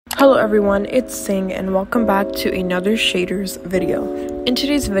Hello everyone, it's Sing and welcome back to another shaders video. In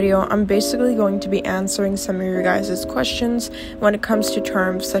today's video, I'm basically going to be answering some of your guys' questions when it comes to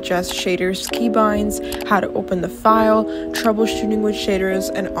terms such as shaders, keybinds, how to open the file, troubleshooting with shaders,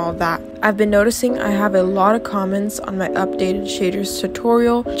 and all that. I've been noticing I have a lot of comments on my updated shaders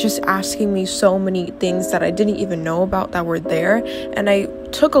tutorial just asking me so many things that I didn't even know about that were there, and I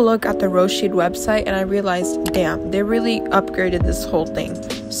took a look at the Roshade website and I realized, damn, they really upgraded this whole thing.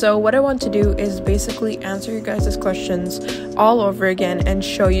 So what I want to do is basically answer you guys' questions all over again and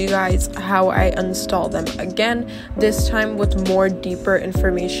show you guys how I install them again, this time with more deeper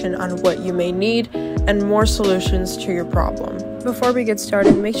information on what you may need and more solutions to your problem. Before we get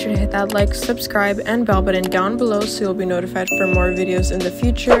started, make sure to hit that like, subscribe, and bell button down below so you'll be notified for more videos in the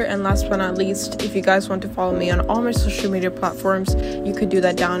future. And last but not least, if you guys want to follow me on all my social media platforms, you could do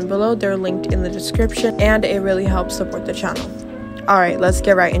that down below. They're linked in the description and it really helps support the channel. Alright, let's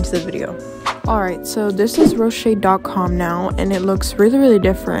get right into the video. Alright, so this is roshade.com now, and it looks really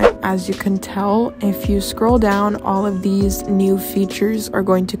different. As you can tell, if you scroll down, all of these new features are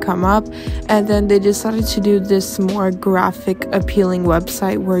going to come up, and then they decided to do this more graphic appealing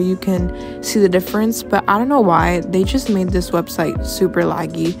website where you can see the difference, but I don't know why they just made this website super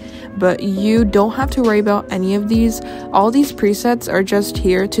laggy. But you don't have to worry about any of these. All these presets are just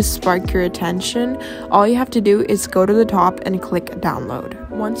here to spark your attention. All you have to do is go to the top and click download.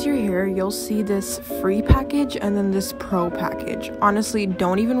 Once you're here, you'll see this free package and then this pro package. Honestly,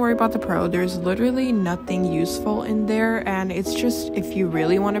 don't even worry about the pro. There's literally nothing useful in there, and it's just if you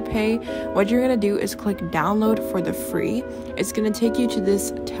really want to pay, what you're gonna do is click download for the free. It's gonna take you to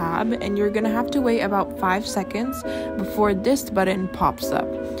this tab and you're gonna have to wait about 5 seconds before this button pops up.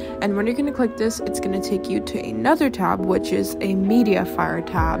 And when you're going to click this, it's going to take you to another tab, which is a media file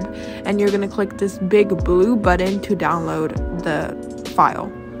tab, and you're going to click this big blue button to download the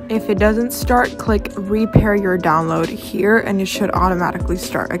file. If it doesn't start, click repair your download here and it should automatically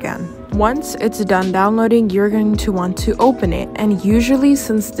start again. Once it's done downloading, you're going to want to open it, and usually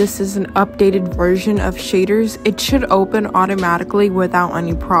since this is an updated version of shaders, it should open automatically without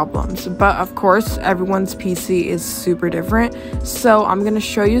any problems. But of course, everyone's PC is super different, so I'm going to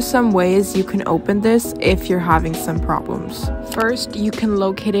show you some ways you can open this if you're having some problems. First, you can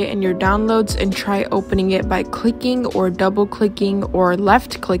locate it in your downloads and try opening it by clicking or double clicking or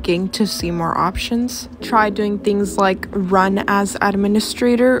left clicking to see more options. Try doing things like run as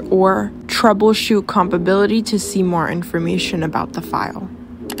administrator or troubleshoot compatibility to see more information about the file.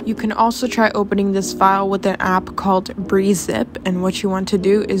 You can also try opening this file with an app called BreezeZip, and what you want to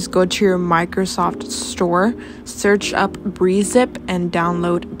do is go to your Microsoft Store, search up BreezeZip, and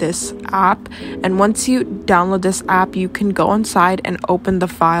download this app. And once you download this app, you can go inside and open the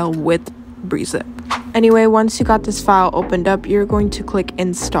file with BreezeZip. Anyway, once you got this file opened up, you're going to click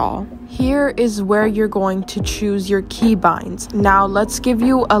install. Here is where you're going to choose your keybinds. Now let's give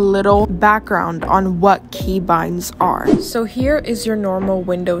you a little background on what keybinds are. So here is your normal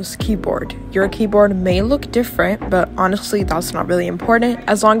Windows keyboard. Your keyboard may look different, but honestly that's not really important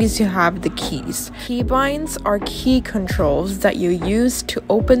as long as you have the keys. Keybinds are key controls that you use to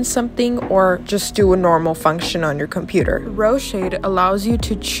open something or just do a normal function on your computer. Roshade allows you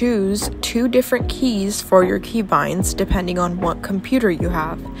to choose 2 different keys for your keybinds depending on what computer you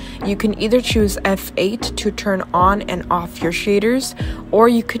have. You can either choose F8 to turn on and off your shaders, or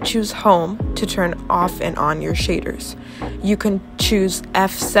you could choose home to turn off and on your shaders. You can choose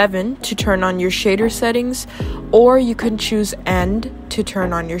F7 to turn on your shader settings, or you can choose end to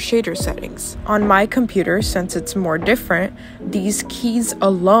turn on your shader settings. On my computer, since it's more different, these keys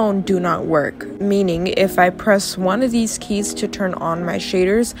alone do not work, meaning if I press one of these keys to turn on my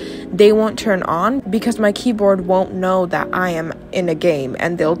shaders, they won't turn on because my keyboard won't know that I am in a game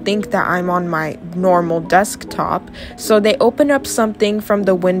and they'll think that I'm on my normal desktop, so they open up something from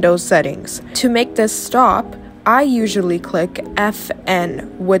the Windows settings. To make this stop, I usually click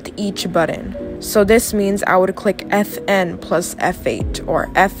FN with each button. So this means I would click FN plus F8 or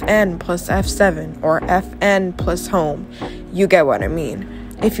FN plus F7 or FN plus home. You get what I mean.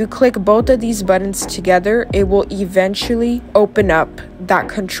 If you click both of these buttons together, it will eventually open up that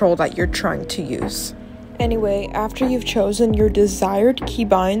control that you're trying to use. Anyway, after you've chosen your desired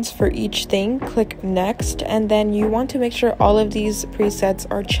keybinds for each thing, click next, and then you want to make sure all of these presets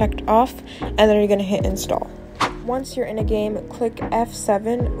are checked off, and then you're going to hit install. Once you're in a game, click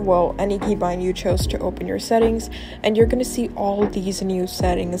F7, well, any keybind you chose to open your settings, and you're going to see all these new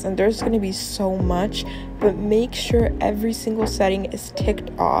settings, and there's going to be so much, but make sure every single setting is ticked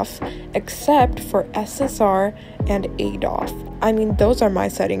off, except for SSR and ADOF. I mean, those are my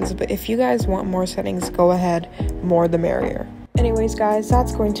settings, but if you guys want more settings, go ahead, more the merrier. Anyways guys,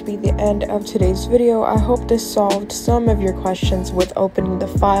 that's going to be the end of today's video. I hope this solved some of your questions with opening the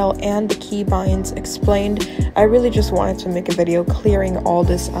file and the keybinds explained. I really just wanted to make a video clearing all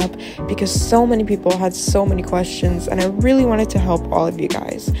this up because so many people had so many questions and I really wanted to help all of you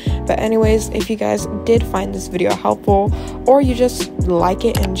guys. But anyways, if you guys did find this video helpful or you just like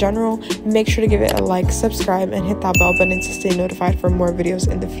it in general, make sure to give it a like, subscribe, and hit that bell button to stay notified for more videos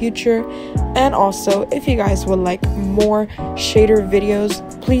in the future. And also, if you guys would like more shader videos,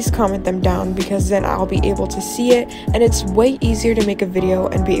 please comment them down because then I'll be able to see it, and it's way easier to make a video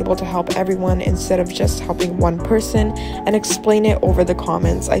and be able to help everyone instead of just helping one person and explain it over the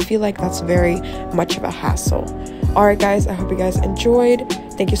comments. I feel like that's very much of a hassle. Alright guys, I hope you guys enjoyed.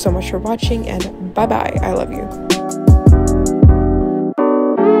 Thank you so much for watching, and bye bye. I love you.